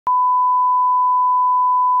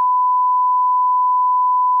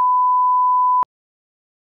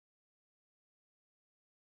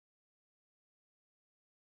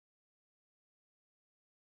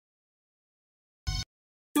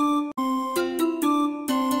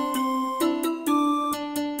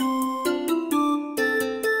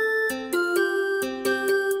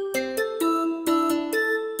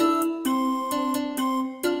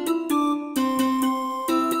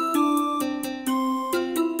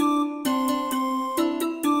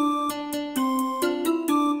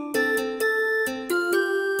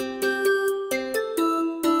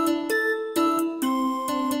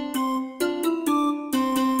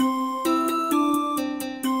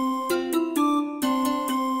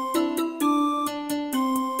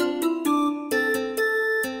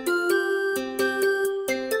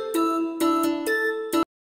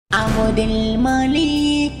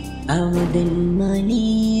Abdulmalik,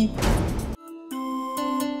 Abdulmalik.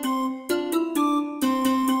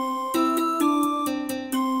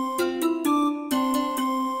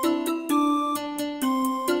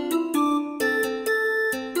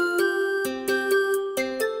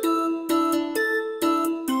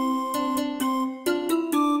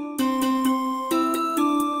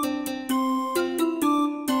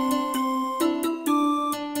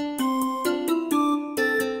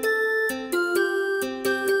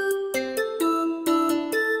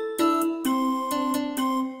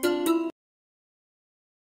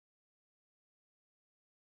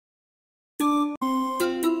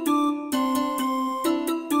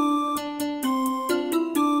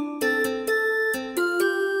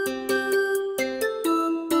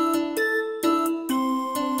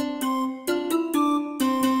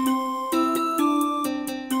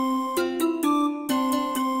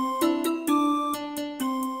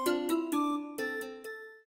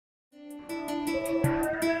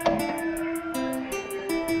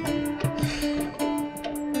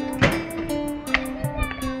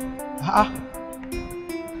 A'a.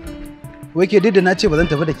 Wai ke duk da na ce ba zan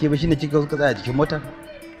tafi da ke ba shine kika zo ka tsaya a jikin motar?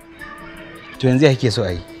 To yanzu ya kike so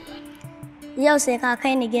a yi? Yau sai ka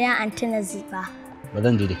kai ni gidan Anti Nazifa. Ba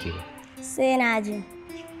zan je da ke ba. Sai na je.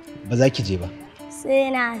 Ba za ki je ba. Sai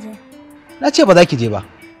na je. Na ce ba za ki je ba.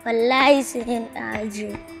 Wallahi sai na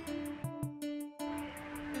je.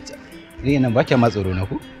 Ni nan ba kya ma tsoro na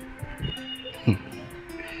ku?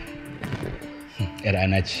 Yar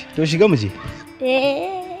ana ce. To shiga mu je.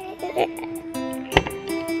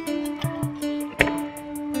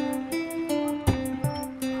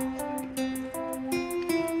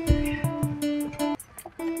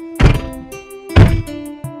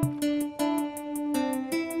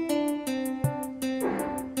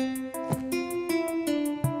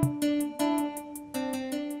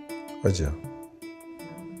 Hajiya.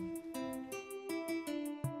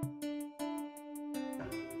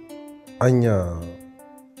 Anya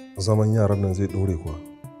zaman yaran nan zai ɗore kuwa?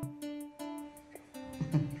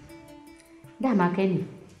 Dama kai ne,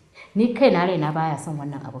 ni kai na raina baya son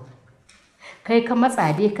wannan abu. Kai ka matsa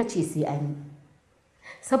dai ka ce sai an yi.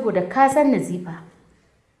 Saboda ka san Nazifa,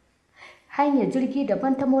 hanyar jirgi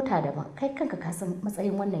daban ta mota daban, kai kanka ka san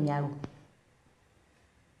matsayin wannan yaro.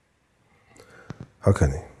 Haka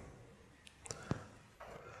ne.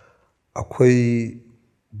 Akwai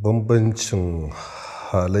bambancin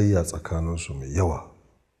halayya tsakaninsu mai yawa.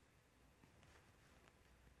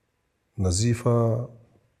 Nazifa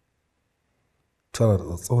tana da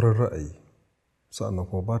tsatsauran ra'ayi, sa'annan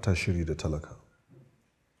kuma ba ta shiri da talaka.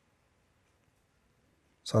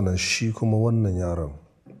 Sa'annan shi kuma wannan yaron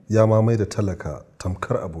ya mamaye da talaka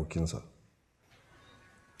tamkar abokinsa.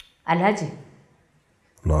 Alhaji.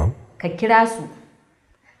 Na'am. Ka kira su,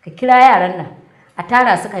 ka kira yaran nan, a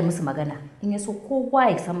tara su kai musu magana, in ya so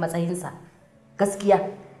kowa ya san matsayinsa. Gaskiya.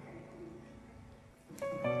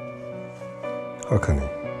 Haka ne.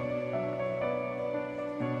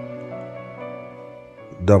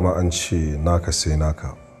 Dama an ce naka sai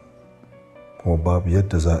naka, kuma babu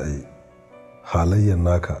yadda za a yi halayyar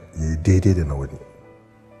naka ya yi daidai da na wani.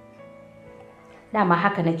 Dama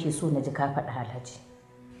haka nake so na ji ka faɗa, Alhaji.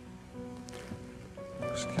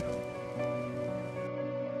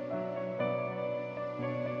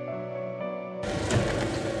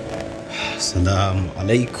 Assalamu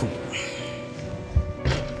alaikum.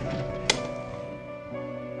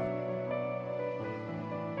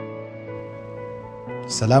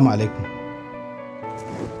 Assalamu alaikum.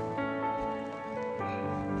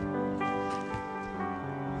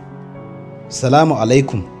 Assalamu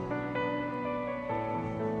alaikum.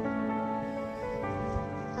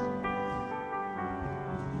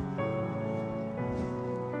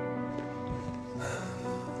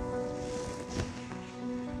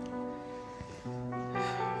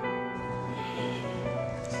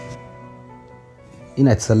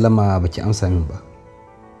 Ina ta sallama baki amsa min ba.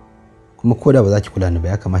 Kuma ko da ba za ki kula ni ba,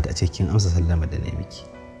 ya kamata a ce kin amsa sallama da nayi miki.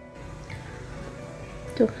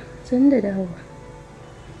 To, san da dawowa.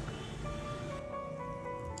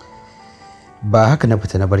 Ba haka na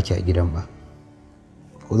fita na barki a gidan ba.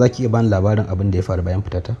 Ko za ki iya bani labarin abin da ya faru bayan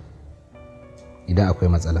fitata? Idan akwai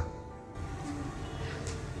matsala.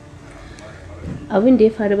 Abin da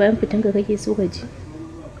ya faru bayan fitanka kake so ka ji?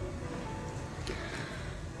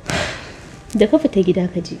 Da ka fita gida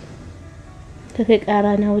ka je, ka kai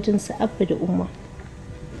ƙara na wajen Abba da Umma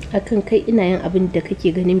akan kai ina yin abin da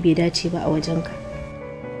kake ganin bai dace ba a wajenka.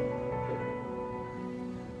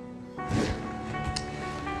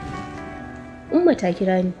 Umma ta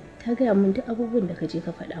kira ni ta gaya min duk abubuwan da ka je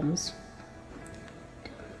ka faɗa musu.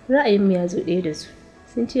 Ra'ayinmu ya zo ɗaya da su,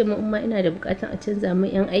 sun ce mu umma ina da bukatan a canza mu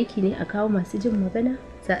yan aiki ne a kawo masu jin magana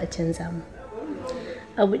za a canza mu.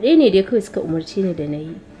 Abu ɗaya ne dai kawai suka umarce ni da na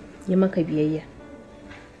yi maka biyayya.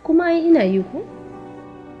 Kuma ai ina yi ko?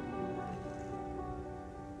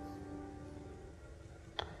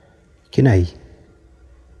 Kina yi.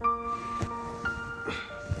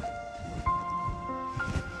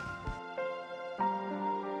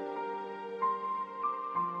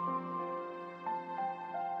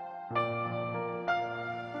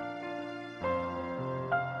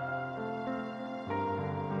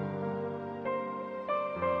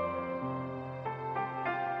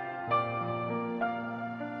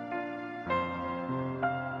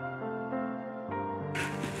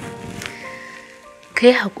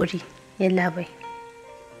 Kai haƙuri, yallaɓai.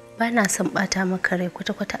 Ba na son ɓata maka rai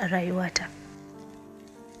kwata-kwata a rayuwata.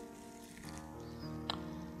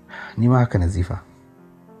 Ni ma haka Nazifa.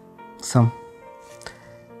 Sam,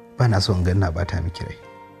 ba na so in ga ina ɓata miki rai.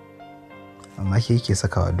 Amma ke yake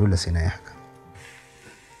sakawa dole sai na yi haka.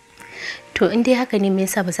 To in dai haka ne me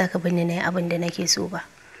yasa ba za ka bani na yi abin da nake so ba?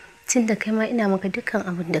 Tunda kai ma ina maka dukkan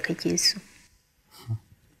abin da kake so.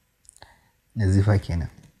 Nazifa kenan.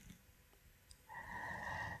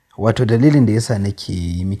 Wato dalilin da yasa nake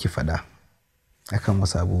yi miki fada akan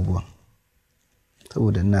wasu abubuwan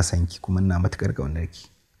saboda ina son ki kuma ina matukar ƙaunar ki.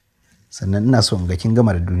 Sannan ina so in ga kin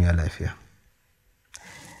gama da duniya lafiya.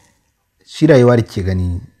 Shi rayuwa da ke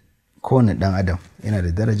gani kowane ɗan adam yana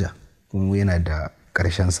da daraja kuma yana da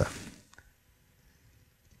ƙarshensa.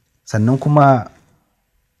 Sannan kuma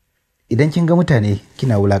idan kin ga mutane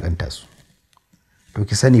kina wulakanta su to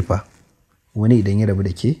ki sani fa wani idan ya rabu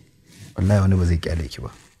da ke wallahi wani ba zai kyale ki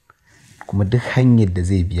ba. Kuma duk hanyar da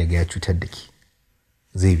zai biya ga ya cutar da ke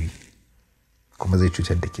zai bi kuma zai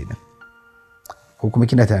cutar da ke nan. Ko kuma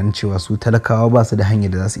kina tunanin cewa su talakawa ba su da hanyar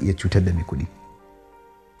da za su iya cutar da mai kuɗi.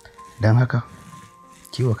 Don haka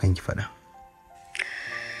kiwa kanki faɗa.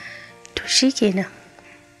 To shi kenan.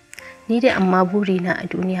 Ni dai amma burina a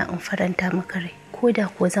duniya in faranta maka rai ko da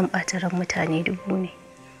kuwa zan ɓata ran mutane dubu ne.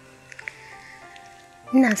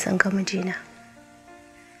 Ina son ga mijina.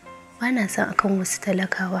 Ba na son akan wasu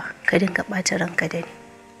talakawa ka dinga ɓata ranka da ni.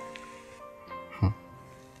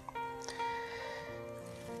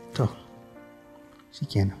 To, shi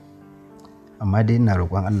kenan. Amma dai ina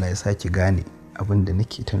roƙon Allah ya sake gane abin da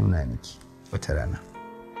nake ta nuna miki wata rana.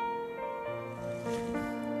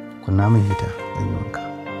 Kunna min hita zan yi wanka.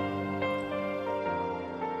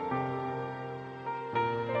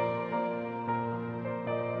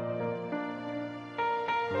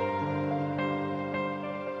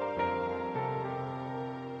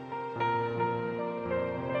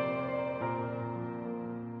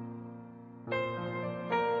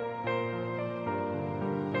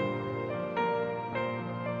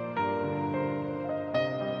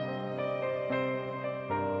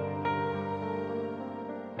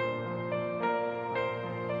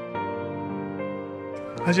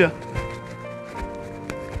 Hajiya.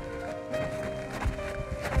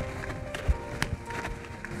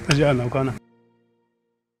 Hajiya na kwana.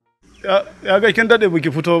 Ya ga kin dade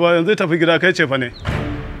baki fito ba yanzu tafi gida kai ce fa ne.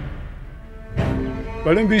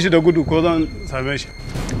 Bari bi shi da gudu ko zan same shi.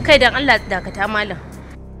 Kai dan Allah dakata malam.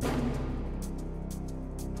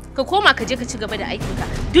 Ka koma ka je ka ci gaba da aikinka.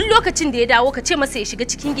 Duk lokacin da ya dawo ka ce masa ya shiga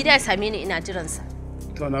cikin gida ya same ni ina jiransa.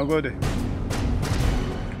 To na gode.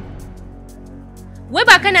 Wai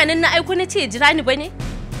ba kana nan na aiko na ce jira ni bane?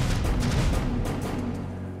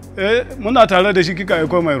 Muna tare da shi kika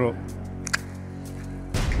aiko mai ro.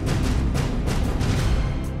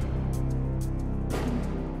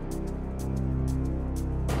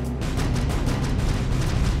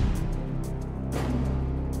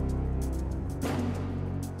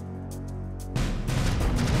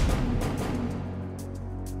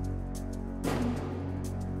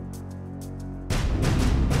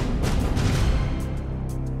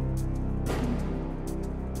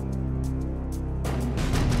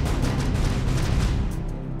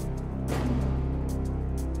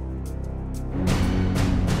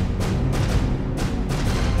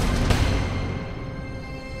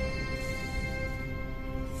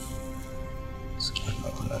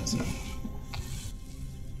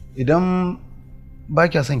 Idan ba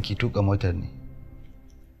kya son ki tuka motar ne,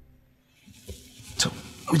 to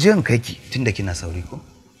ku je in kai ki tunda kina sauri ko?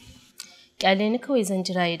 Kyale ni kawai zan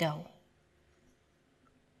jira ya dawo.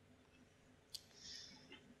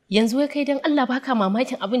 Yanzu wai kai dan Allah baka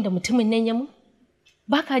mamakin abin da mutumin nan ya mun?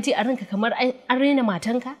 Baka ji a ranka kamar an raina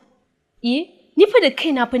matanka? Ni fa da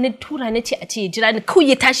kaina fa na tura na ce a ce ya jira ni kawai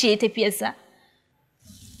ya tashi ya tafiyarsa.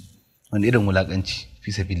 Wani irin wulakanci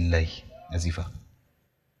fi sabilillahi Nazifa.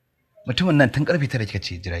 Mutumin nan tun karfe 9 kika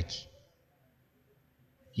ce jira ki.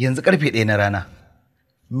 Yanzu karfe 1 na rana.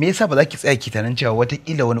 Me yasa ba za ki tsaya ki tanan cewa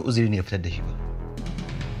watakila wani uzuri ne ya fitar da shi ba?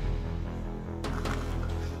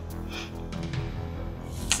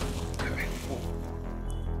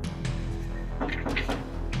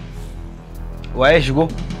 Waye shigo?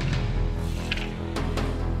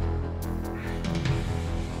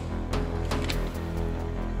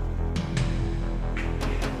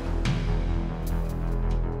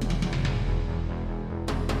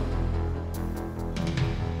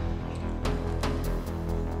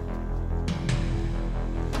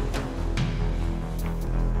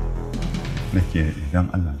 Nake idan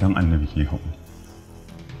Allah dan annabi ke haƙuri.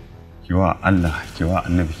 Kiwa Allah kiwa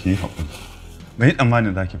annabi ke haƙuri. Bai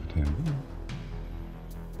tsammanin zaki fita yanzu.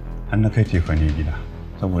 Har na kai tefa ne gida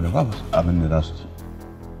saboda babu abin da za su ci.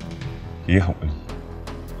 Ki yi haƙuri.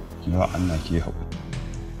 Kiwa Allah ki yi haƙuri.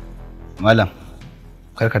 Malam,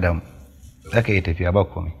 kar ka damu. Za ka iya tafiya ba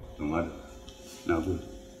komai. Malam, na gode.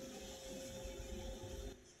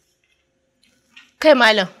 Kai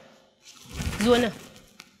malam, zo nan.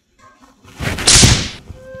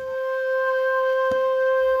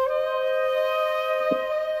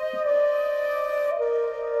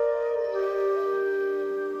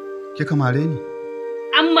 Kika mare ni?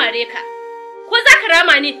 An mare ka. Ko za ka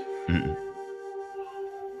rama ne?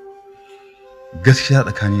 Gaskiya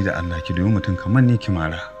tsakani da Allah ki dubi mutum kamar ni ki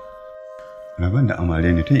mara. Rabon da amare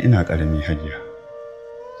ni tun ina ƙarami hajiya.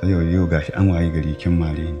 Sai yau gashi an waye gari kin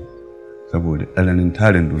mare ni saboda tsananin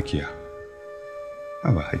tarin dukiya.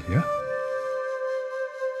 Haba hajiya.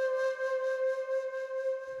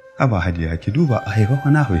 Haba hajiya ki duba a haifa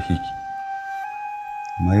na haife ki.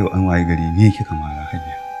 Amma yau an waye gari ne kika mara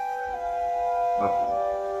hajiya.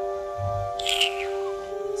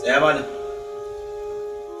 Tsaya malam.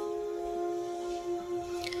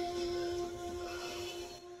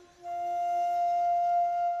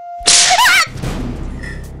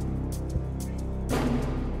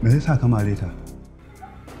 Me yasa ka mare ta?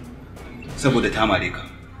 Saboda ta mare ka.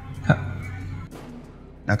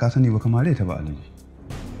 Na ka sani ba ka mare ta ba Alhaji.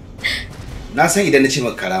 Na san idan na ce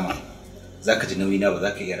maka karama, za ka ji nauyi na ba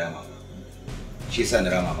za ka iya rama ba. Shi yasa na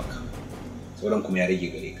rama maka. Sauran kuma ya rage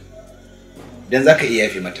gare ka. Idan za ka iya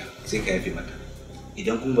yafe mata, sai ka yafe mata.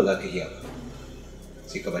 Idan kuma ba za ka iya ba,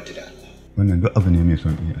 sai ka bar ta da Allah. Wannan duk abu ne mai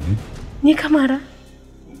son iya Alhaji. Ni ka mara?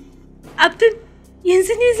 Abdul,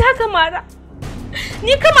 yanzu ni za ka mara?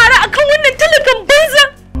 Ni ka mara akan wannan talakan banza?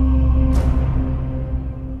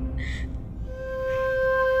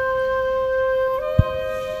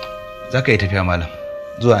 Za ka yi tafiya malam.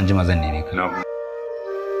 Zuwa anjima zan neme ka.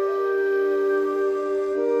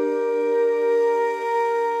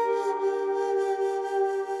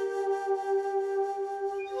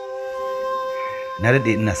 Na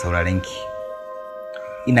daɗe ina sauraron ki,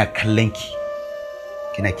 ina kallon ki,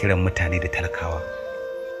 kina kiran mutane da talakawa,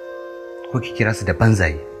 ko ki kira su da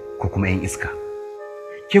banzaye ko kuma 'yan iska.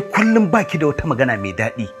 Ke kullum baki da wata magana mai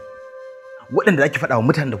daɗi waɗanda zaki faɗa wa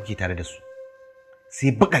mutanen da kuke tare da su,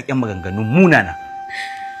 sai baƙaƙen maganganu munana.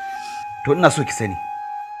 To ina so ki sani,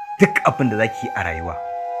 duk abin da zaki yi a rayuwa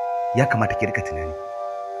ya kamata ki rika tunani.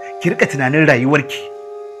 Ki rika tunanin rayuwarki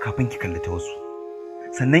kafin ki kalli ta wasu.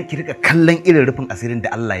 Sannan ki rika kallon irin rufin asirin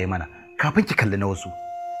da Allah ya mana kafin ki kalli na wasu.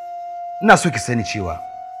 Ina so ki sani cewa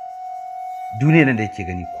duniyar nan da yake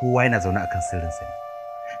gani kowa yana zaune akan sirrinsa ne.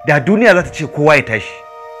 Da duniya za ta ce kowa ya tashi,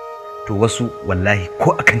 to wasu wallahi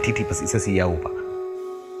ko akan titi ba su isa su yawo ba.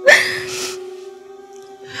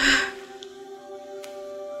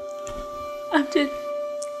 Abdul,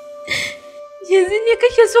 yanzu ne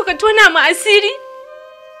kake so ka tona mu asiri?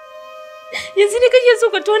 Yanzu ne kake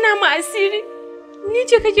so ka tona mu asiri? Ni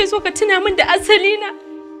ce kake so ka tuna min da asali na?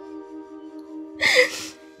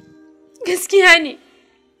 Gaskiya ne.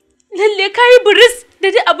 Lalle ka yi buris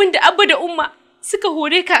da duk abin da Abba da Umma suka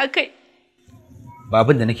hore ka akai. Ba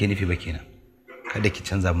abin da nake nufi ba kenan. Kada ki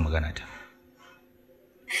canza min magana ta.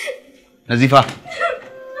 Nazifa.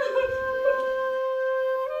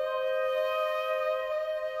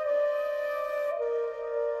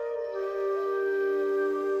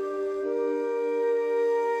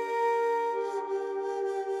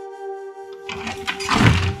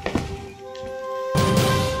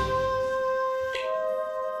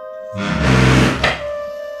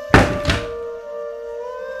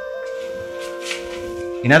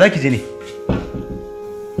 Ina za ki je ne?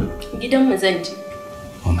 Gidanmu zan je.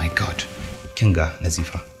 Oh my God. Kin ga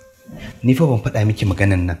Nazifa. Ni fa ban faɗa miki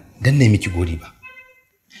maganan nan dan ne miki gori ba.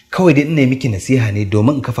 Kawai dai ina miki nasiha ne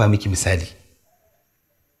domin in kafa miki misali.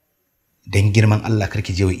 Dan girman Allah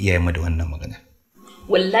karki je wa iyayenmu da wannan magana.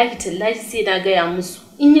 wallahi tallahi sai na gaya musu.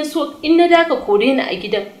 In ya so in na daka kore ni a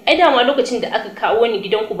gidan, ai dama lokacin da aka kawo ni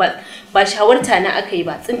gidanku ba shawarta na aka yi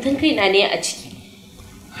ba, tsintan kaina ne a ciki.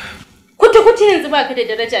 Kuta yanzu baka da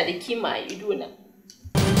daraja da kima a idona.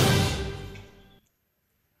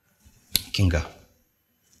 Kinga,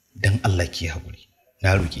 dan Allah ki haƙuri.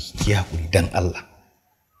 Na roki ki haƙuri dan Allah.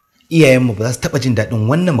 Iyayenmu ba za su taɓa jin daɗin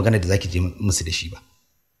wannan magana da zaki je musu da shi ba.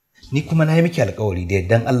 Ni kuma na yi miki alƙawari da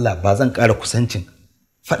dan Allah ba zan ƙara kusancin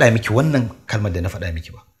faɗa miki wannan kalmar da na faɗa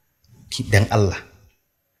miki ba. Ki dan Allah.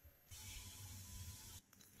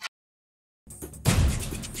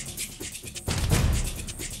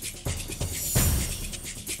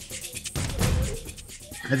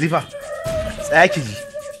 Nazifa, tsaya ki ji.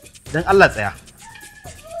 Dan Allah tsaya.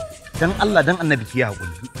 Dan Allah dan Annabi ki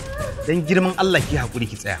haƙuri. Dan girman Allah ki haƙuri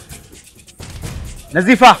ki tsaya.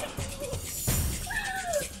 Nazifa.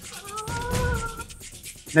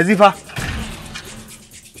 Nazifa.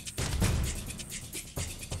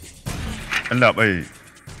 Allah bai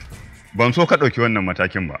ban so ka ɗauki wannan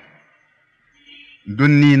matakin ba.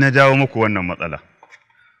 Dun ni na jawo muku wannan matsala.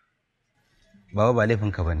 Baba ba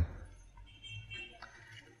laifinka bane.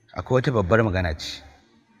 Akwai wata babbar magana ce.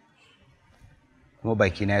 Kuma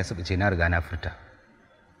baki na ya subuce na riga na furta.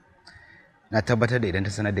 Na tabbatar da idan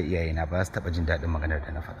ta sanar da iyayena ba su taɓa jin daɗin maganar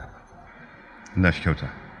da na faɗa ba. Allah shi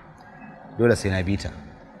kyauta. Dole sai na bi ta.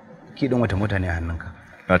 Ki ɗin wata mota ne a hannunka.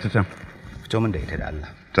 Ga ta can. Fito min da ita da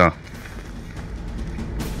Allah. Ta.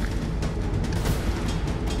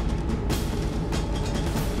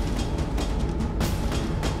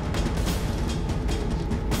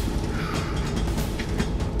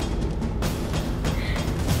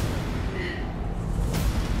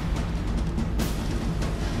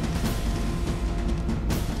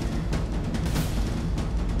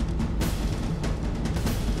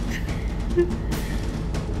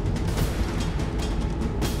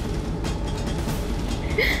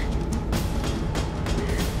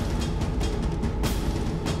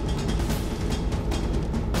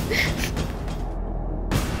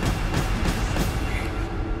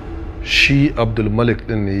 Shi Abdulmalik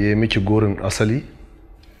din ne ya yi miki gorin asali?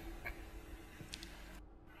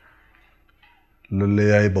 Lalle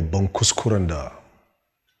ya yi babban kuskuren da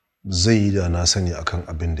zai yi da na sani akan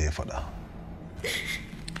abin da ya faɗa.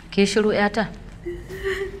 Ki shiru yata.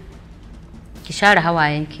 Ki share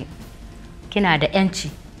hawayenki. Kina da yanci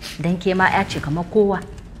dan ke ma ya ce kamar kowa.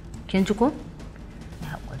 Kin ji ko?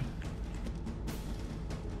 Ya hakuri.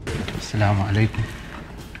 Assalamu alaikum.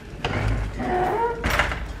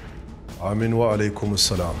 Amin wa alaikum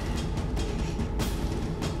assalam.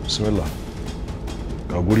 Bismillah.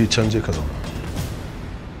 Ga guri canje ka zauna.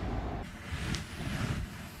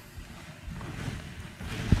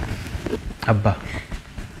 Abba.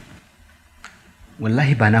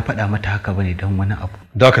 Wallahi ba na faɗa mata haka bane don wani abu.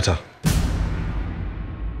 Dakata.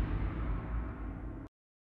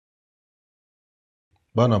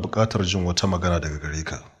 Ba na buƙatar jin wata magana daga gare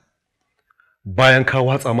ka. Bayan ka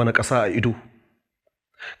watsa mana ƙasa a ido,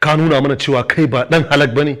 ka nuna mana cewa kai ba ɗan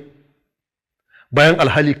halak ba ne. Bayan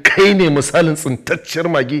alhali kai ne misalin tsintacciyar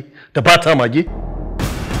mage da ba ta mage.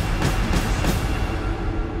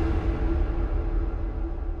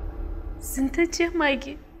 Tsintacciyar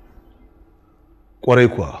mage? Ƙwarai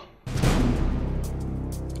kuwa.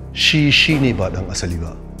 Shi ne ba ɗan asali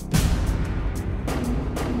ba.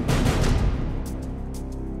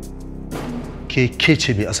 Ke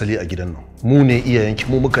ce mai asali a gidan nan. Mu ne iyayenki,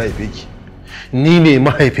 mu muka haife ki. Ni ne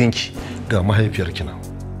mahaifinki, ga mahaifiyarki nan.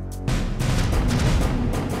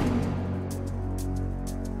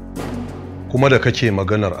 Kuma da kake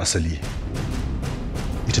maganar asali,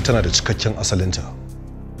 ita tana da cikakken asalinta.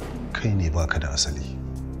 Kai ne baka da asali,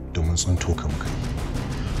 domin tsunto ka muka yi.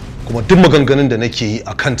 Kuma duk maganganun da nake yi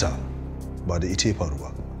a kanta ba da ita ya faru ba,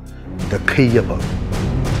 da kai ya faru.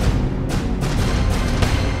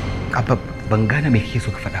 Abba, ban gane me kake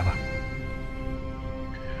so ka faɗa ba.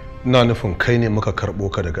 Ina nufin kai ne muka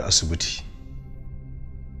karɓo ka daga asibiti.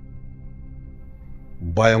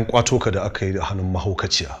 Bayan ƙwato ka da aka yi da hannun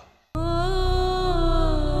mahaukaciya.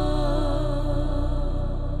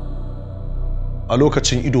 A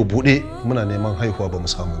lokacin ido buɗe muna neman haihuwa ba mu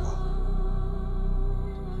samu ba.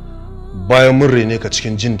 Bayan mun rene ka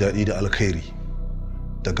cikin jin daɗi da alkhairi,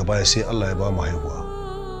 daga baya sai Allah ya ba mu haihuwa.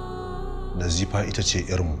 Nazifa ita ce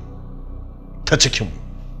 'yarmu ta cikinmu,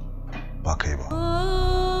 ba kai ba.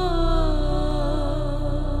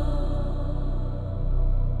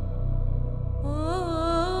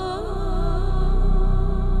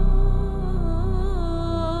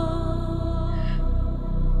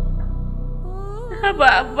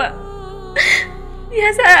 Abba, ya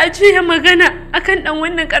sa a juya magana akan ɗan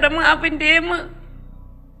wannan ƙaramin abin da ya min.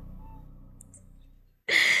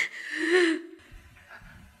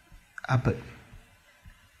 Abba,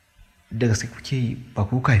 da gaske kuke yi ba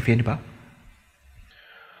ku ka haife ni ba?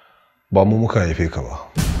 Ba mu muka haife ka ba.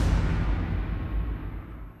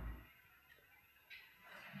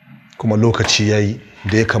 Kuma lokaci yayi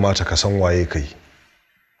da ya kamata ka san waye kai.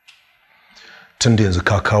 Tunda yanzu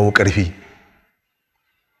ka kawo ƙarfi.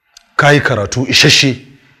 Ka yi karatu isasshe.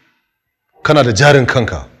 Kana da jarin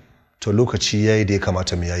kanka. To lokaci yayi da ya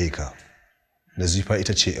kamata mu yaye ka. Nazifa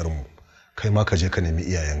ita ce 'yarmu. Kai ma ka je ka nemi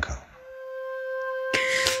iyayenka.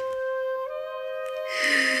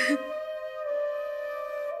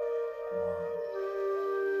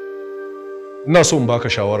 Ina so in baka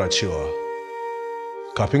shawara cewa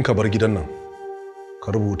kafin ka bar gidan nan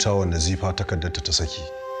ka rubuta wa Nazifa takardarta ta saki.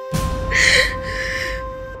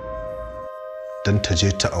 Dan ta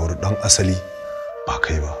je ta auri dan asali ba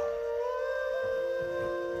kai ba.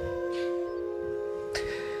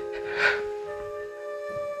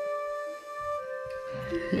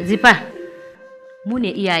 Nazifa, mu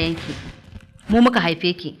ne iyayenki, mu muka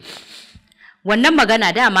haife ki. Wannan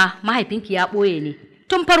magana dama mahaifinki ya ɓoye ne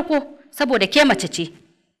tun farko. Saboda ke mace ce,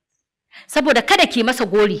 saboda kada ki masa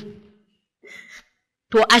gori,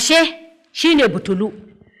 to ashe shi ne butulu.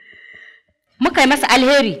 Muka yi masa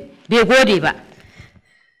alheri bai gode ba,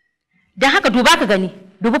 don haka duba ka gani,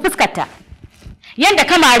 dubi fuskarta, yadda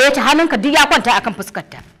ka mare ta hannunka duk ya kwanta akan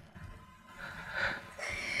fuskarta.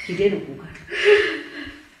 Ki daina kuka.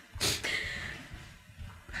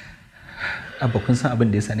 Abba, kun san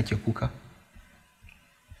abin da yasa nake kuka?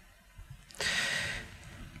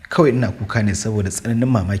 Kawai ina kuka ne saboda tsananin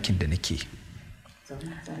mamakin da nake.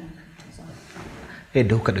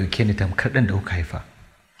 Yadda kuka ɗauke ni tamkar ɗan da kuka haifa.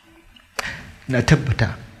 Na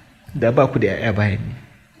tabbata da ba ku da 'ya'ya bayan ni,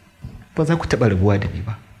 ba za ku taɓa rabuwa da ni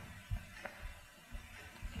ba.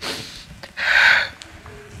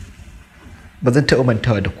 Ba zan taɓa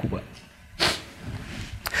mantawa da ku ba.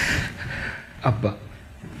 Abba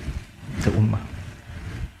da Umma,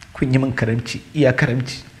 kun yi min karamci, iya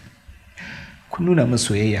karamci. Kun nuna min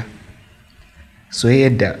soyayya,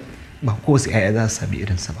 soyayyar da ba kowace 'ya'ya za su sami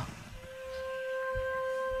irinsa ba.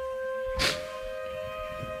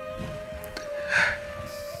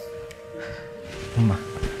 Umma,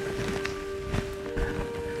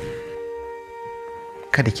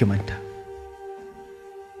 kada ki manta,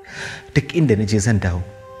 duk inda na je zan dawo,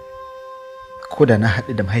 ko da na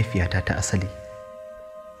haɗu da mahaifiyata ta asali,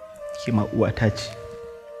 ki ma uwata ce.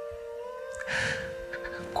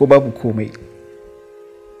 Ko babu komai,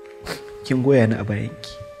 kin goya ni a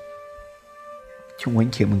bayanki, kin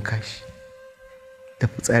wanke min kashi da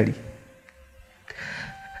fitsari,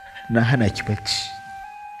 na hana ki bacci,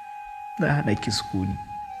 na hana ki sukuni.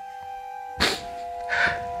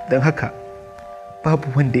 Don haka babu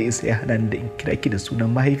wanda ya isa ya hana ni da in kira ki da sunan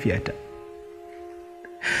mahaifiyata.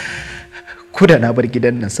 Ko da na bar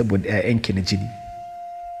gidan nan saboda 'ya'yanki na jini,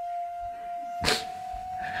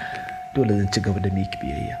 dole zan ci gaba da miki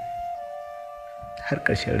biyayya har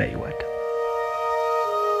ƙarshen rayuwata.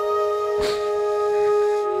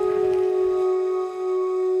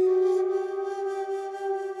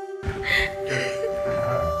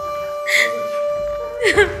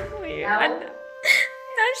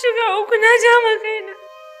 Na shiga uku, na ja ma kaina.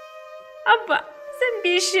 Abba, zan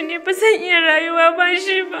bi shi ne, ba zan iya rayuwa ba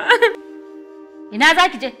shi ba. Ina za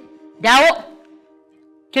ki je? Dawo.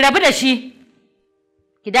 Ki rabu da shi.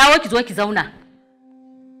 Ki dawo ki zo ki zauna.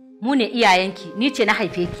 Mu ne iyayenki, ni ce na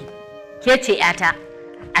haife ki. Ke ce 'yata.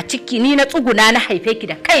 A ciki ni na tsuguna na haife ki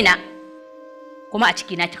da kaina. Kuma a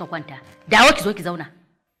ciki na kika kwanta. Dawo ki zo ki zauna.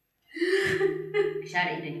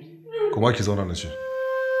 Share idanki. Kuma ki zauna na ce.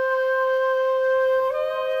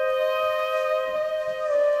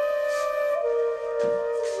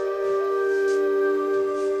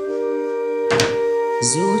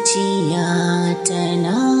 Zuciya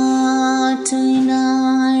tana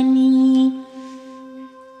tunani,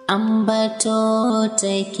 ambato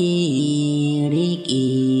take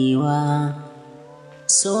riƙewa,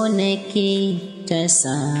 so nake ta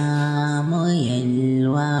samu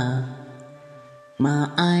yalwa,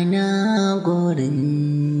 ma'ana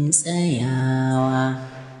gurin tsayawa.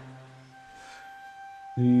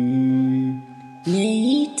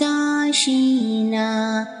 Nayi tashi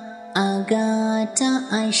na a gata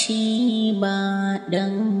ashe ba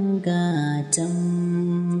ɗan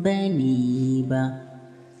gatan bane ba.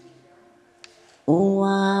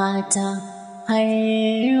 Uwata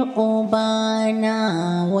har ubana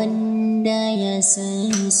wanda ya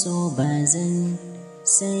san so ba zan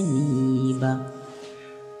sani ba.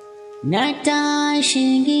 Na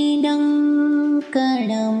tashi gidan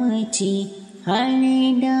karamci har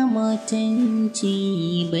da mutunci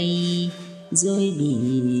bai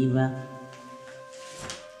zobe ba.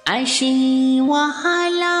 ashe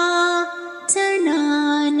wahala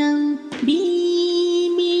tana nan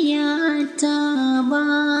bibiya ta ba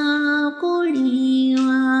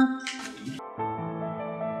kurewa.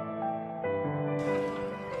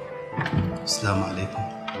 Assalamu alaikum.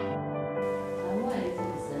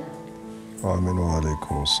 Aminu wa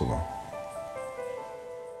alaikum assalam.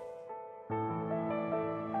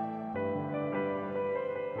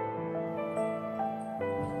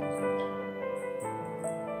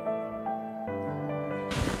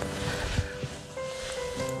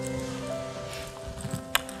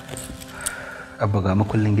 Abba ga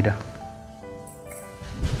makullin gida.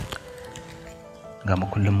 Ga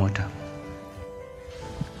makullin mota.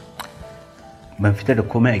 Ban fita da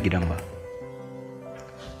komai a gidan ba.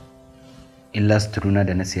 Illa suturuna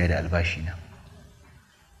da na siya da albashina.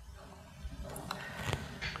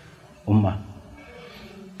 Umma,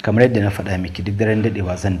 kamar yadda na faɗa miki duk daren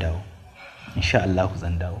daɗewa zan dawo. Insha Allah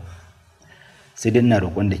zan dawo. Sai dai ina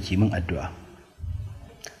roƙon da ki min addu'a.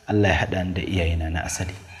 Allah ya haɗa ni da iyayena na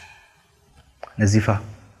asali. Nazifa,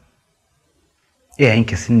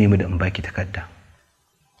 iyayenki sun nemi da in baki takarda.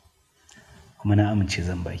 Kuma na amince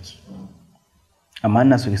zan baki. Amma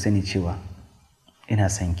ina so ki sani cewa ina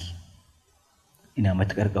son ki. Ina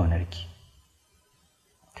matuƙar ƙaunar ki.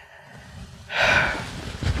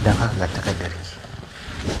 Don haka ga takardar ki.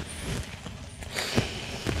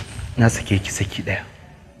 Na sake ki saki ɗaya.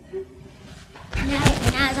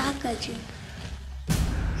 Ina za ka je?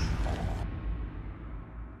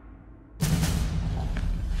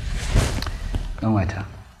 Ƙanwata,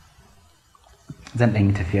 zan ɗan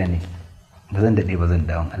yi tafiya ne. Ba zan daɗe ba zan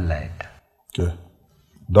dawon Allah ya yarda. Ke,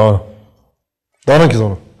 dawo. Dawo nan ki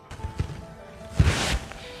zauna.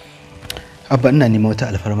 Abba ina neman wata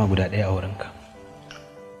alfarma guda ɗaya a wurinka.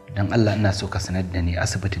 Don Allah ina so ka sanar da ni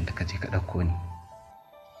asibitin da ka je ka ɗauko ni.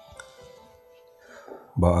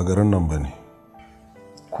 Ba a garin nan ba ne.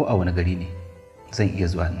 Ko a wani gari ne zan iya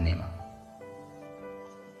zuwa in nema.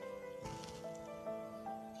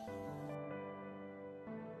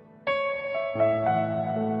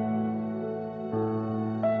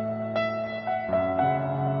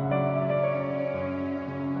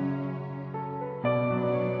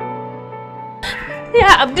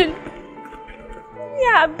 Ya Abdul.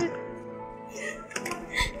 Ya Abdul.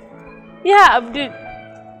 Ya Abdul.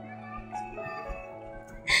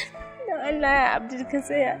 Dan Allah ya Abdul ka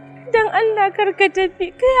tsaya. Dan Allah kar ka tafi.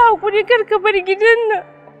 Kai hakuri kar ka bar gidan nan.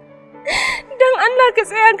 Dan Allah ka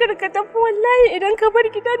tsaya kar ka tafi wallahi idan ka bar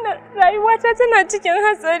gidan nan rayuwata tana cikin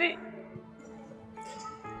hatsari.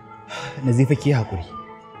 Nazifa ki hakuri.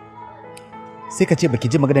 Sai ka ce baki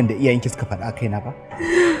ji maganar da iyayenki suka faɗa a kaina ba?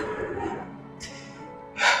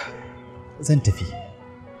 Zan tafi.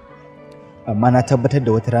 Amma na tabbatar da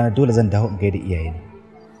wata rana dole zan dawo in gaida iyayena.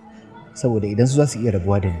 Saboda idan su za su iya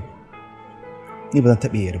rabuwa da ni ba zan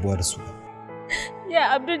taɓa iya rabuwa da su ba.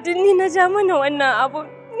 Ya Abdul ni na ja mana wannan abu.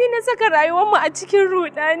 Ni na saka rayuwarmu a cikin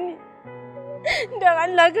rudani. Dan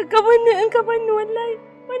Allah ka banni in ka banni wallahi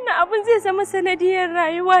wannan abun zai zama sanadiyar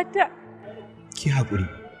rayuwata. Ki haƙuri.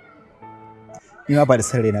 Ni ma ba da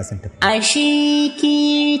san raina san tafi. Ashe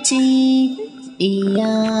ki ce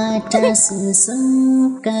iyata su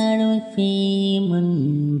sun karfe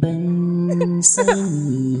mun ban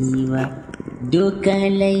sani ba. Duka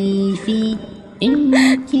laifi in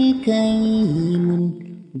kika yi mun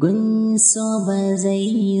gunso ba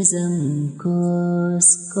zai zan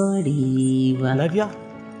kuskure ba. Lafiya?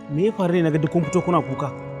 Me ya faru ne naga duk kun fito kuna kuka?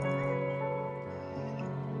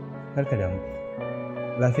 Karka damu.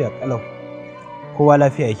 Lafiya kalau. Kowa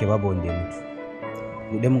lafiya yake babu wanda ya mutu.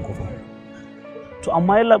 Buɗe min kofa. To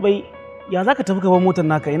amma yalla bai ya zaka tafi gaban motar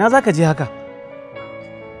naka ina zaka je haka?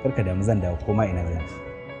 Karka damu zan dawo koma ina zan je.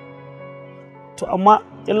 To amma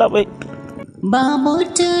yalla bai babu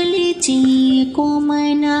tulici kuma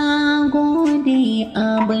na gode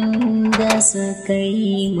abin da suka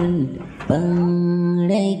yi mun ban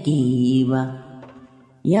rage ba.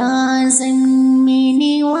 Ya zan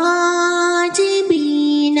mini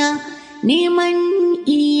wajibi na neman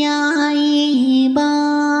iyaye ba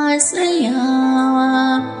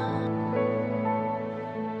tsayawa.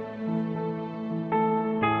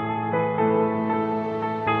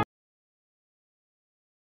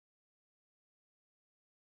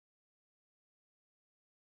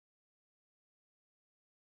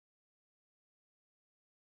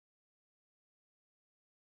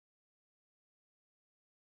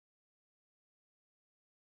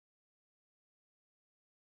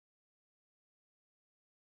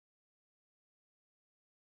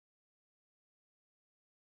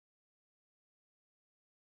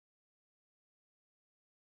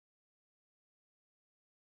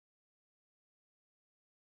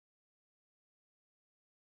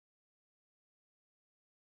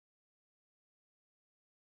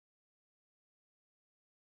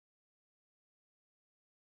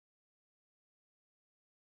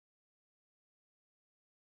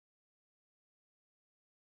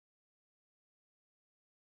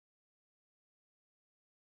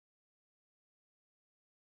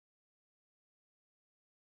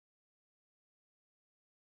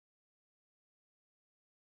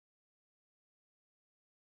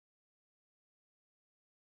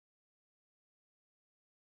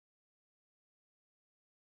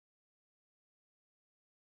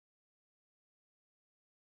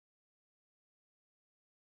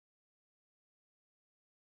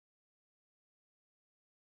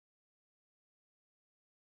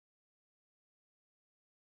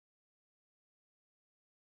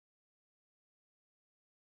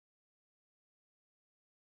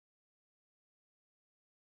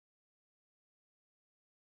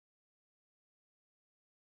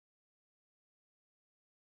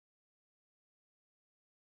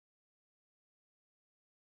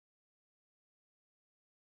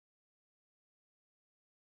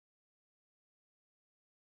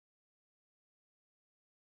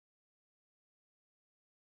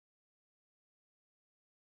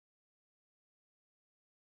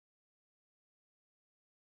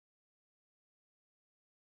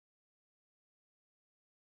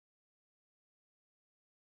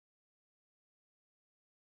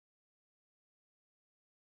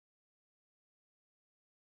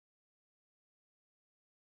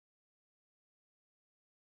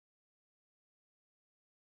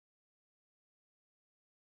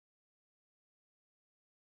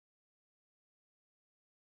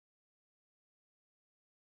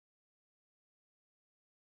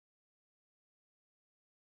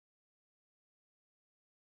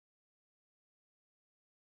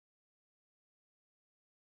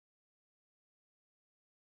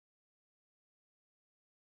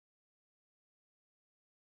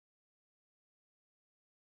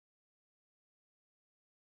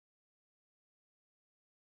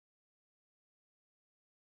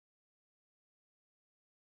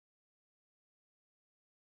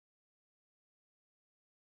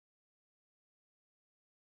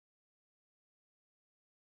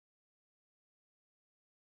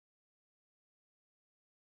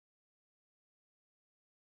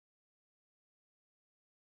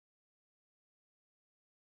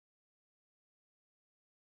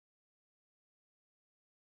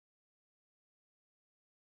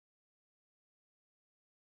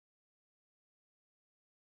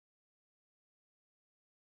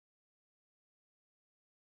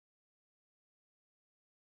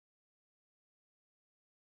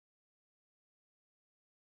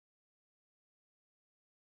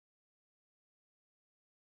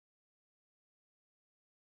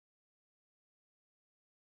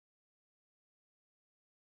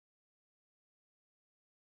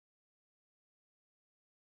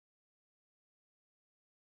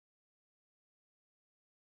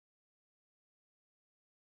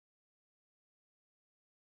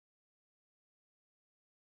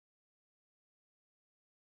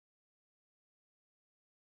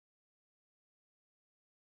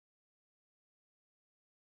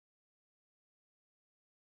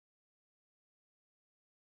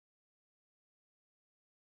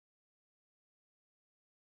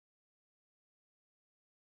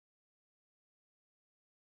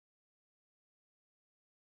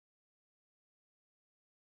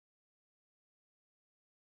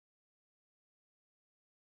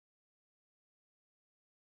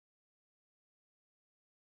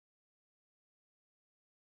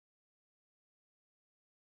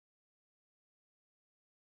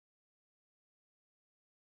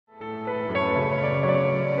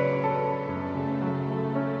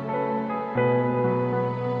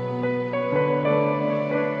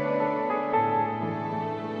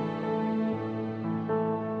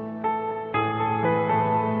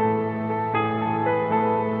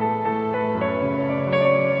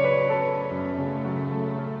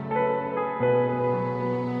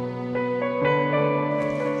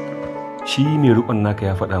 shi mai rukun naka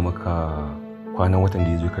ya faɗa maka kwanan watan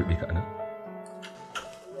da ya zo karɓe ka anan?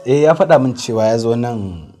 Ya faɗa min cewa ya zo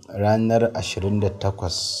nan ranar 28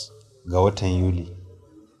 ga watan Yuli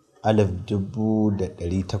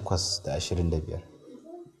 1825.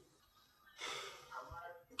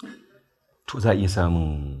 To za a iya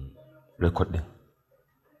samun rekod ɗin.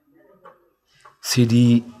 Sai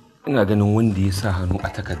dai ina ganin wanda ya sa hannu a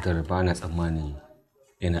takardar ba na tsammani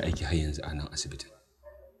yana aiki har yanzu a nan asibitin.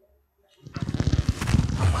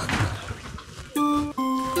 Amma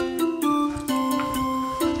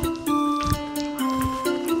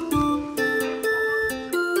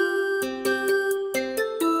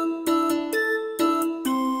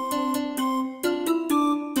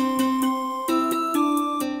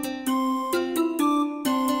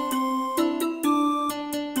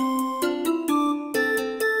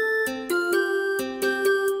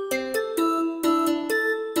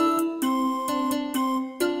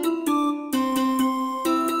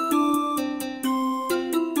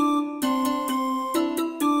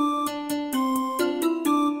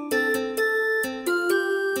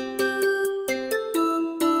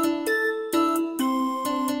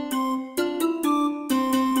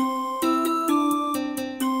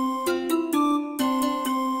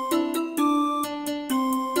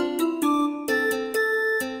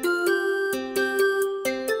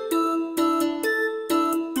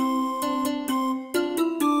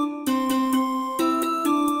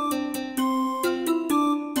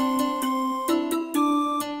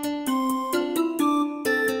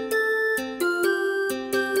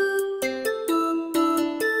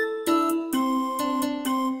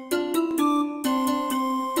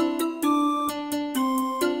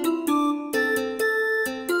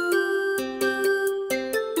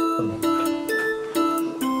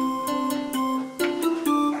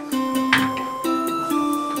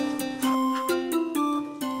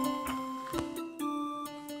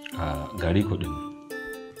gari kuɗin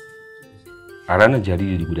a ranar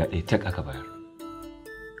jariri guda ɗaya tak aka bayar,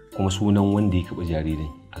 kuma sunan wanda ya kaɓa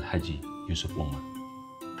jaririn Alhaji Yusuf Umar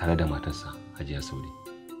tare da matarsa Hajiya Saudi.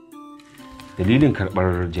 Dalilin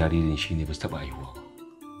karɓar jaririn shine ba su taɓa haihuwa ba,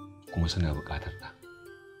 kuma suna buƙatar ɗa,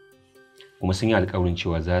 kuma sun yi alƙawarin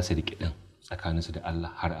cewa za su riƙe ɗan tsakaninsu da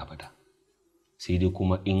Allah har abada, sai dai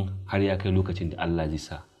kuma in har ya kai lokacin da Allah zai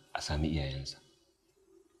sa a sami iyayensa.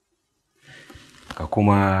 Ka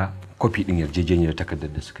kuma kofi ɗin yarjejeniyar takardar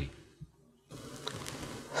da suka yi.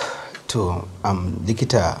 To,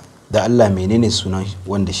 likita da Allah menene sunan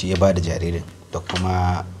wanda shi ya ba da jaririn da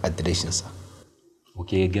kuma adireshinsa?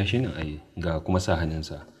 Ok, gashi nan ai ga kuma sa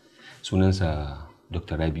hannunsa. Sunansa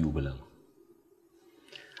Dr. Rabi'u Bulama.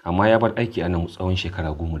 Amma ya bar aiki a nan tsawon shekara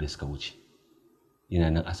 10 da suka wuce. Yana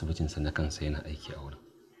nan asibitinsa na kansa yana aiki a wurin.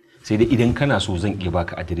 Sai dai idan kana so zan iya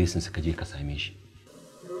baka adireshinsa ka je ka same shi.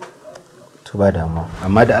 To ba damuwa,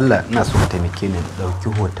 amma da Allah ina so ka taimake ni ɗauki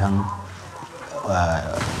hoton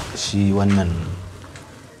shi wannan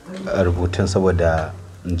rubutun saboda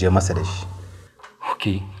in je masa da shi.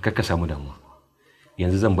 Ok, kakka samu damuwa.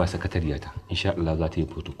 Yanzu zan ba sakatariyata, insha Allah za ta yi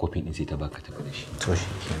photocopy din sai ta baka tafi da shi. To shi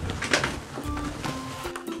kenan.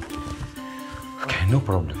 Okay, no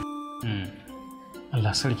problem.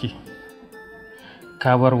 Allah sarki.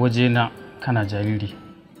 Ka bar waje na kana jariri.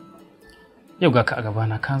 Yau ga ka a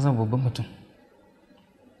gabana ka zama babban mutum.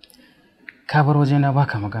 Ka bar waje na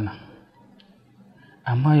baka magana.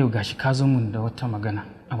 Amma yau gashi ka zo mun da wata magana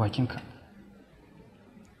a bakinka.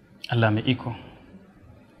 Allah mai iko.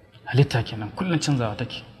 Halitta kenan kullum canzawa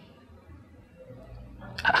take.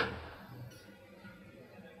 A'a.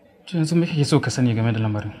 To yanzu me kake so ka sani game da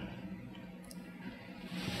lamarin?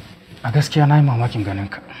 A gaskiya na yi mamakin ganin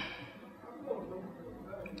ka.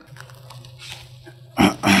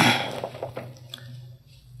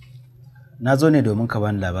 Na zo ne domin ka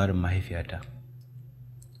bani labarin mahaifiyata.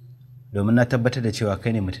 Domin na tabbatar da cewa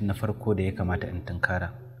kai ne mutum na farko da ya kamata in tunkara.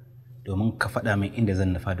 Domin ka faɗa min inda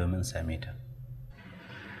zan nufa domin in same ta.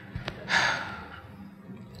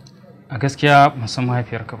 A gaskiya ban san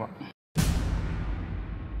mahaifiyarka ba.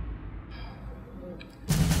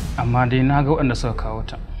 Amma dai na ga waɗanda suka kawo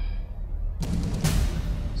ta.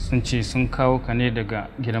 Sun ce sun kawo ka ne daga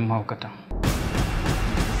gidan mahaukata.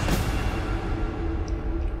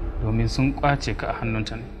 Domin sun ƙwace ka a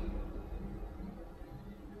hannunta ne.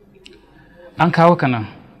 An kawo ka nan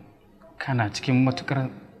kana cikin matuƙar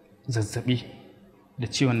zazzaɓi da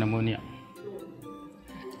ciwon pneumonia.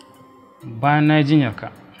 Bayan na yi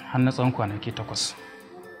jinyarka har na tsawon kwanaki 8,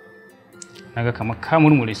 na ga kamar ka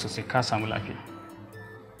murmure sosai ka samu lafiya.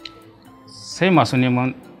 Sai masu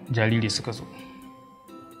neman jariri suka zo.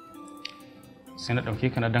 Sai na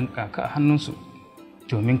ɗauke ka na danƙa ka a hannunsu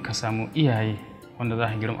domin ka samu iyaye wanda za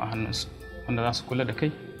ka girma a hannunsu. wanda za su kula da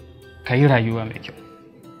kai ka yi rayuwa mai kyau.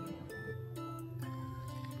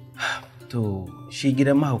 To shi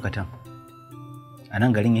gidan mahaukatan a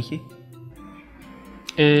nan garin yake?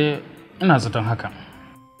 Ina zaton haka.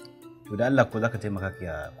 To da Allah ko za ka taimaka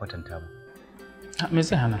ka kwatanta mu? Me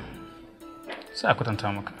zai hana? Sai a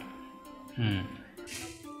kwatanta maka.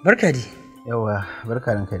 Barka di. Yawa,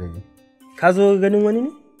 barka ranka da ni. Ka zo ganin wani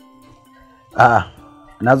ne? A'a,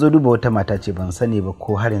 na zo duba wata mata ce ban sani ba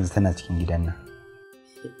ko har yanzu tana cikin gidan nan.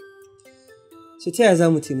 Ce ta yaya za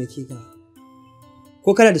mu taimake ka?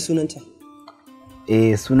 Ko kana da sunanta?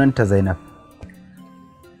 Sunanta Zainab.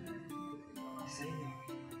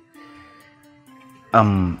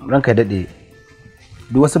 Ranka daɗe,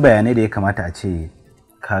 duk wasu bayanai da ya kamata a ce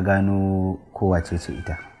ka gano ko wace ce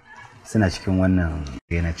ita suna cikin wannan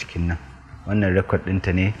yana cikin nan. Wannan rekod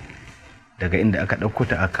ɗinta ne daga inda aka ɗauko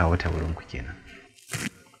ta aka kawo ta wurin ku kenan.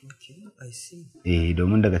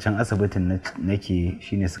 Domin daga can asibitin nake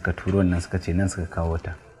shine suka turo nan suka ce nan suka kawo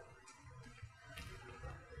ta.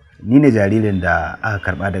 Ni ne jaririn da aka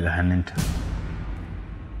karba daga hannunta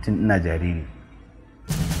tun ina jariri.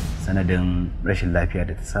 Sanadin rashin lafiya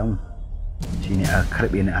da ta samu shine aka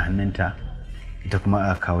karbe ni a hannunta, ita kuma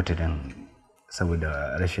aka kawo ta dan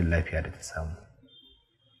saboda rashin lafiya da ta samu.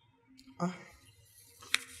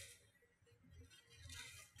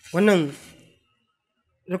 Wannan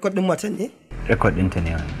rekod ɗin matan ne? Rekod ɗinta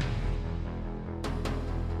ne wannan.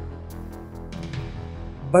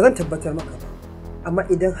 Ba zan tabbatar maka ba, amma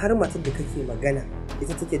idan har matar da kake magana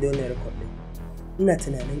ita take da wannan rekod ɗin, ina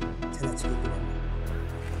tunanin tana cikin gidan.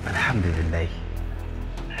 Alhamdulillah.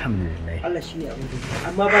 Alhamdulillah. Allah shi ne abin da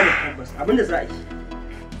amma ba da tabbas abin da za a yi.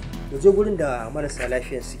 Mu je gurin da marasa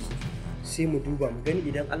lafiyar suke sai mu duba mu gani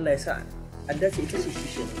idan Allah ya sa an dace ita ce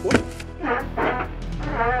shi ko?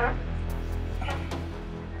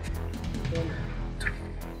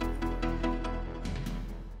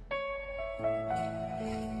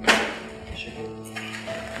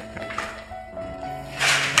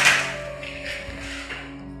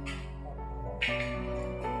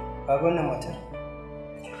 Kaga wannan matar?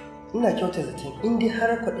 Ina kyauta zaton in dai har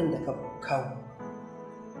kuɗin da ka kawo,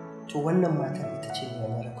 to wannan matar ita ce ne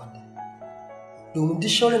wannan rekod. Domin duk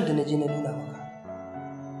shauran da na je na nuna maka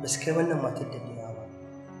ba su kai wannan matar da biya ba.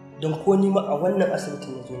 Don ko ni ma a wannan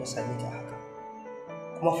asibitin na zo na same ta haka.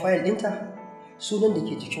 Kuma fayil ɗinta sunan da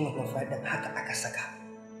ke jikin wannan fayil ɗin haka aka saka.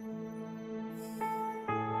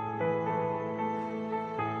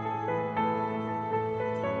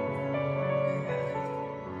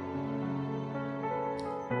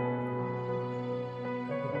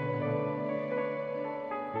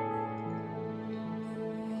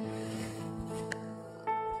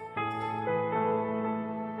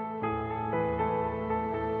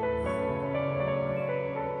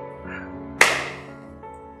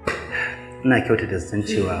 Ina kyautata zaton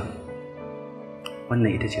cewa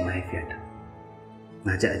wannan ita ce mahaifiyata.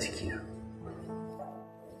 Na ji a jikina.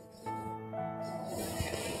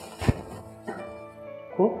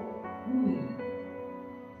 Ko?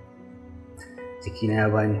 Jikina ya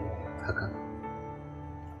bani haka.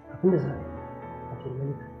 Abinda za a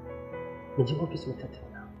turmani mu je ofis mu tattauna.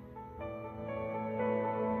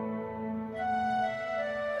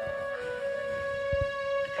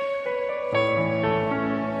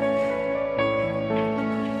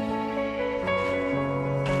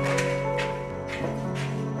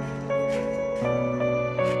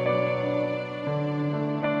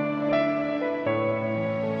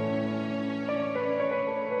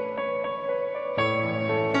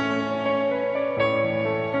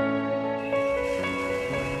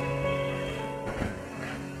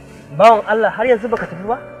 Bawan Allah har yanzu baka tafi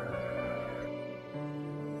ba?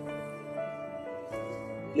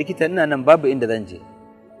 Likita ina nan babu inda zan je.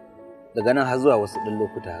 Daga nan har zuwa wasu ɗan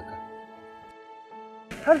lokuta haka.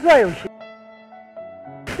 Har zuwa yaushe?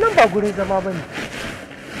 Nan ba gurin zama ba ne.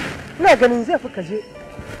 Ina ganin zai fi ka je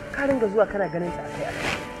ka ringa zuwa kana ganin ta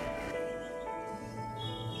akai-akai.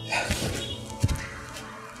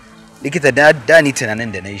 Likita da ni tunanin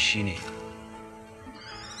da na yi shine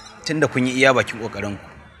tunda kun yi iya bakin ƙoƙarinku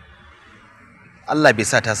Allah bai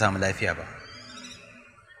sa ta samu lafiya ba.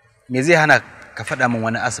 Me zai hana ka faɗa min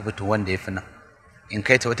wani asibiti wanda ya fi nan? In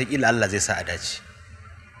kai ta watakila Allah zai sa a dace.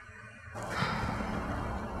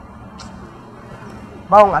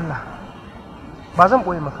 Bawon Allah, ba zan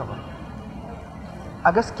ɓoye maka ba.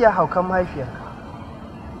 A gaskiya haukan mahaifiyarka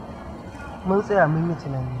mun tsaya mun yi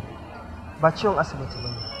tunani ba ciwon asibiti ba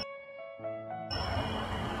ne.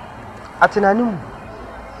 A tunaninmu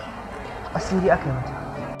asiri aka yi mata.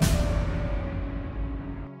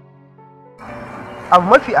 Abu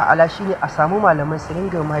mafi a'ala shine a samu malamai su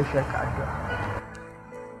ringa mahaifiyarka addu'a.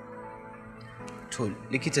 To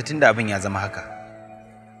likita tunda abin ya zama haka,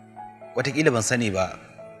 wataƙila ban sani ba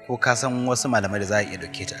ko ka san wasu malamai da za a iya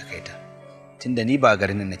ɗauke ta a kai ta, tunda ni ba a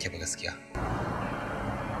garin nan nake ba gaskiya.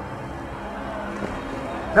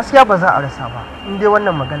 Gaskiya ba za a rasa ba, in dai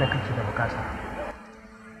wannan magana kake da bukata.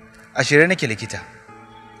 A shirye nake likita,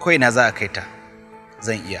 ko ina za a kai ta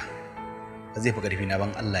zan iya, ba zai fi ƙarfi na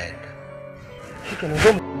ban Allah ya yarda. Shikenan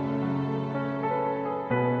zo mu.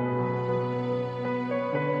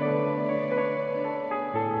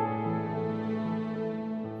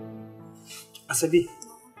 Asabe,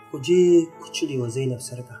 ku je ku cire wa Zainab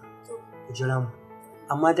sarka, ku jira mu.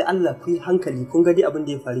 Amma da Allah ku yi hankali, kun ga dai abin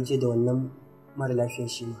da ya faru je da wannan mara lafiyar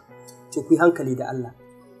shi ma. To ku yi hankali da Allah,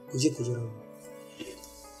 ku je ku jira mu.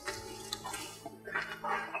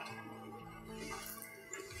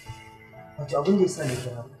 Wato abin da ya sa na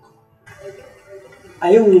kira a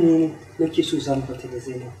yau ne nake so za mu fita da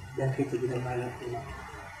Zainab don kai ta gidan malam kuma.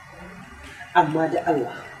 Amma da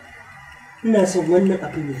Allah, ina son wannan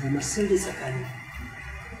abin ya zama sirri tsakani.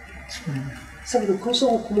 Saboda kun san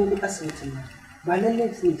hukumomin asibitin nan ba lallai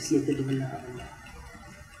su ne su yadda da wannan abin ba.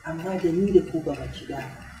 Amma da ni da ku ba baki ɗaya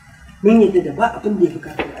mun yadda da ba abin da ya fi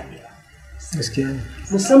kafin addu'a. Gaskiya ne.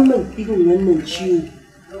 Musamman irin wannan ciwo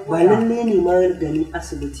ba lallai ne ma ganin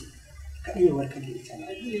asibiti kaɗai ya warkar da ita.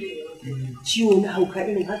 Ciwo na hauka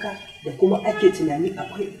irin haka da kuma ake tunani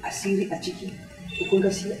akwai asiri a ciki, kun ga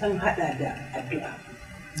sai an haɗa da addu'a.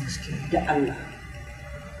 Da Allah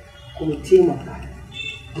kuma taimaka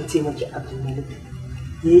mu taimaki Abdulmalik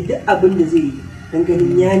ya yi duk abin da zai yi don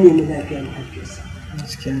ganin ya nemi lafiyar lafiyarsa.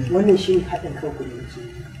 Wannan shi ne haɗin kanku da muke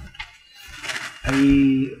yi. Ai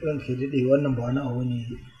ranke daɗe wannan ba wani abu ne,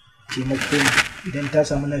 taimako ne. Idan ta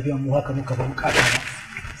samu lafiya mu haka muka ba bukata ba.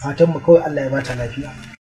 Fatan mu kawai Allah ya ba ta lafiya.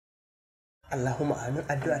 Allahumma amin,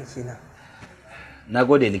 addu'ar kenan. Na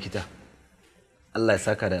gode likita. Allah ya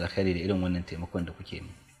saka da alkhairi da irin wannan taimakon da kuke yi.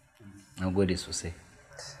 Na gode sosai.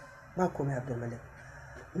 Ba komai Abdulmalik.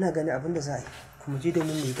 Ina gani abin da za a yi kuma je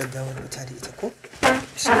domin mu yi gaggawar fita da ita ko?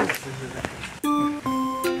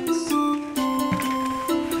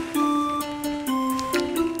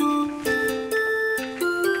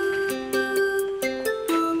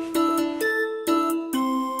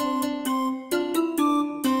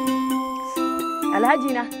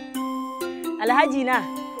 Alhaji na. Alhaji na.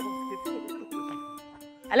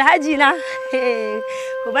 Alhaji na.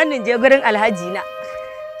 Ku bannin je gurin Alhaji na.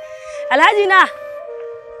 Alhaji na.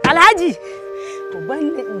 Alhaji. Ku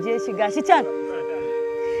bannin in je shiga shi can.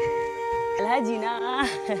 Alhaji na.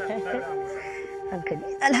 Hankali.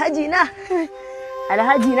 Alhaji na.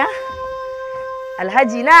 Alhaji na.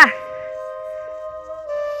 Alhaji na.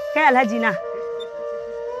 Kai Alhaji na.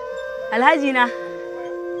 Alhaji na.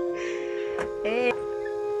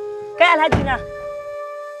 Kai Alhaji na.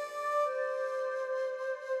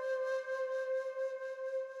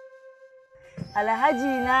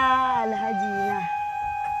 Alhaji na, Alhaji na.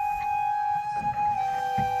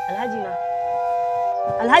 Alhaji na.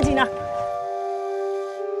 Alhaji na.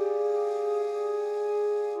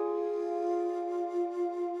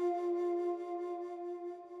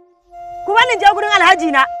 Ku bani je gurin Alhaji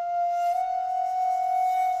na.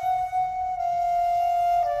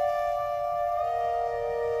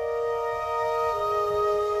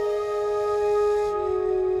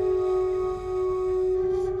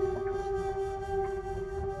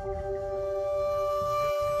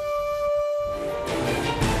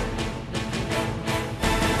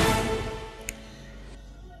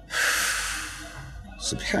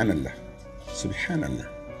 Subhanallah, subhanallah.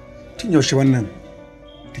 Tun yaushe wannan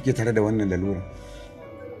take tare da wannan lalura?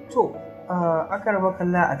 To, aka raba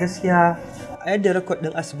kalla a gaskiya a yadda rekod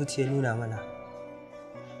ɗin asibiti ya nuna mana.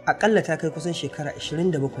 Akalla ta kai kusan shekara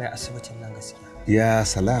 27 a asibitin nan gaskiya. Ya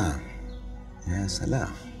salam, ya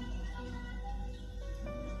salam.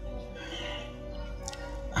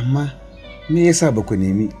 Amma me yasa ba ku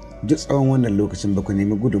nemi duk tsawon wannan lokacin ba ku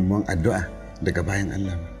nemi gudunmuwan addu'a daga bayan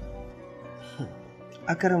Allah ba?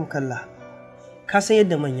 Akaram kalla, ka san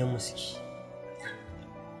yadda manyan mu suke.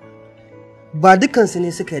 Ba dukansu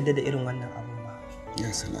ne suka yarda da irin wannan abun ba.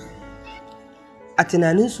 Ya salam. A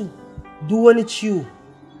tunaninsu duk wani ciwo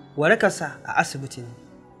warakarsa a asibiti ne.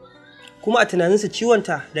 Kuma a tunaninsu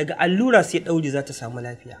ciwonta daga allura sai ɗauri za ta samu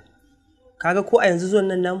lafiya. Kaga ko a yanzu zuwan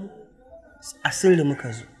nan namu a sirri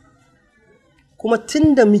muka zo. Kuma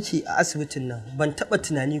tun da muke a asibitin nan ban taɓa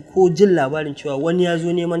tunani ko jin labarin cewa wani ya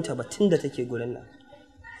zo neman ta ba tun da take gurin nan.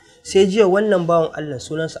 Sai jiya wannan bawan Allah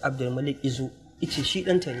sunansa Abdulmalik izo ice shi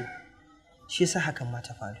ɗanta ne, shi yasa hakan ma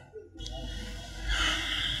ta faru.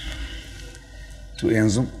 To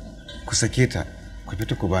yanzu ku sake ta ku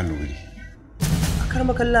fita ku bani wuri. A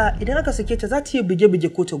karmakalla idan aka sake ta za ta yi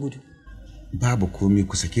buge-buge ko ta gudu. babu komi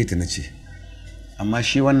ku sake ta nace. Amma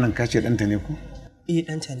shi wannan ka ce ɗanta ne ko? Eh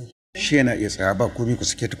ɗanta ne. Shi yana iya tsaya ba komi ku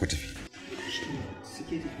sake ta ku tafi.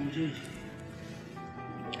 Sake ta ku je.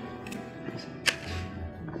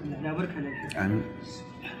 Na barka lafiya. Amin.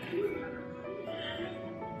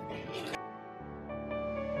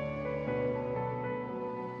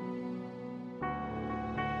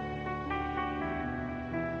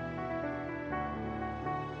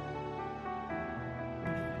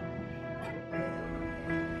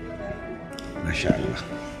 Masha Allah.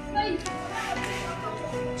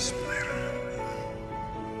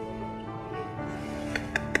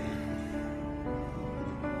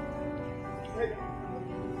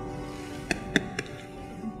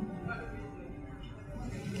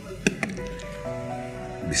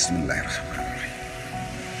 Bismillahirrahmanirrahim.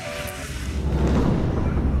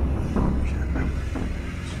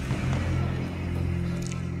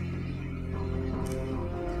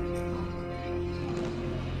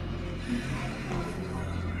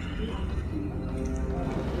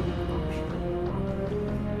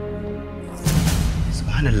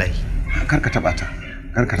 Subhanallah. Kar ka taɓa ta.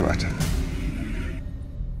 Kar ka taɓa ta.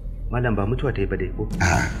 Malam ba mutuwa ta yi ba dai ko?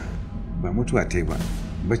 Ba mutuwa ta yi ba.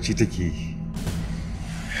 Bacci take yi.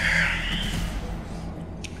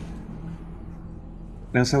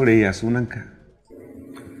 Dan saurayi ya sunanka?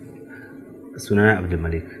 Sunana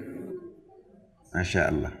Abdulmalik. Masha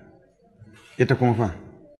Allah. Ita kuma fa?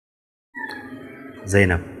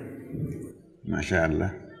 Zainab. Masha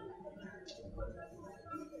Allah.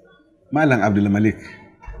 Malam Abdulmalik,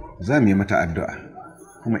 za mu yi mata addu'a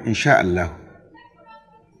kuma insha Allah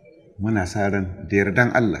muna sa ran da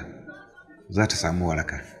yardan Allah za ta samu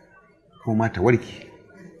waraka ko ma ta warke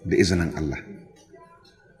da izinin Allah.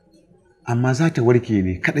 Amma za ta warke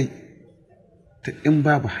ne kadai ta in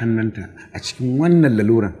babu hannunta a cikin wannan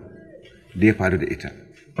laluran da ya faru da ita.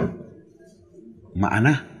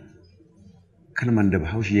 Ma'ana kalman da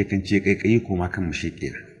Bahaushe yakan ce kaikayi ko ma kan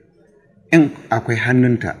mashiƙiya. In akwai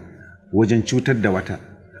hannunta wajen cutar da wata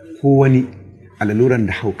ko wani a laluran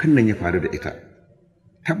da haukan nan ya faru da ita,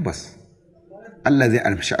 tabbas Allah zai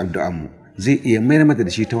alfashi addu'anmu, zai iya mayar mata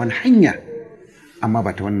da shi ta wani hanya, amma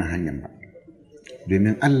ba ta wannan hanyar ba,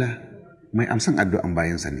 domin Allah mai amsan addu'an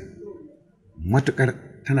bayansa ne. Matuƙar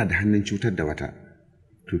tana da hannun cutar da wata,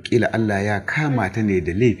 to ƙila Allah ya kama ta ne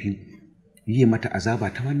da laifin yi mata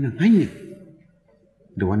azaba ta wannan hanyar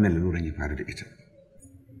da wannan laluran ya faru da ita.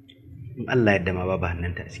 In Allah yadda ma babu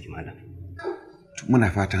hannunta a cikin malam.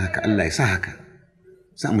 Muna fatan haka, Allah ya sa haka.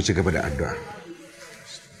 Za mu ci gaba da addu'a.